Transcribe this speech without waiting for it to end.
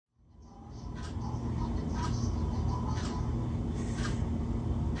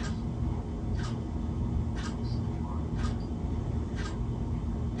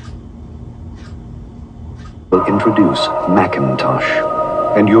will introduce Macintosh,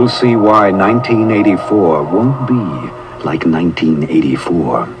 and you'll see why 1984 won't be like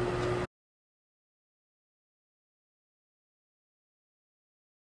 1984.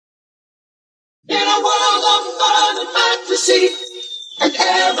 In a world of fun and fantasy, and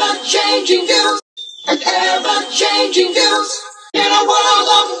ever-changing views, and ever-changing views. In a world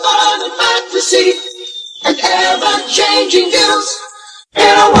of fun and fantasy, and ever-changing views.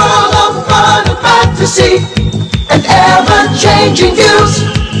 In a world of fun and fantasy, and ever-changing views,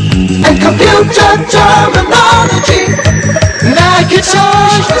 and computer terminology,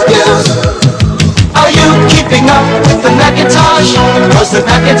 Macintosh views. Are you keeping up with the Macintosh? Cause the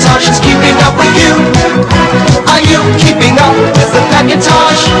Macintosh is keeping up with you. Are you keeping up with the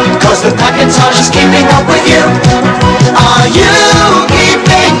Macintosh? Cause the Macintosh is keeping up with you. Are you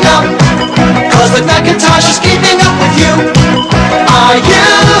keeping up? Cause the Macintosh is keeping up with you. Are you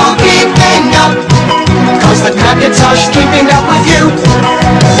keeping up? Cause the Macintosh is keeping up with you.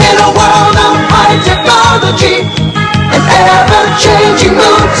 In a world of high technology and ever-changing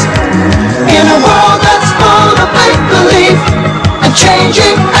moods, in a world that's full of make-believe and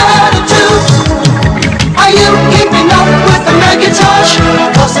changing attitudes, are you keeping up with the Macintosh?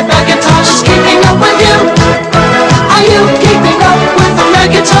 Cause the Macintosh is keeping up with you. Are you keeping up with the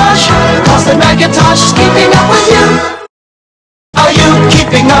Macintosh? Cause the Macintosh is keeping up with you. Are you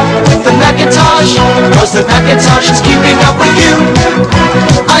keeping up with the Macintosh? Cause the Macintosh is keeping up with you.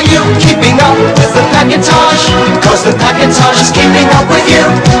 Are you keeping up with the Macintosh? Cause the Macintosh is keeping up with you.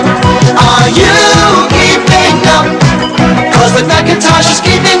 Are you keeping up? Cause the Macintosh is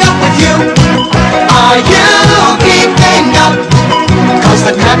keeping up with you. Are you keeping up? Cause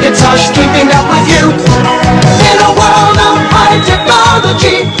the Macintosh is keeping up with you.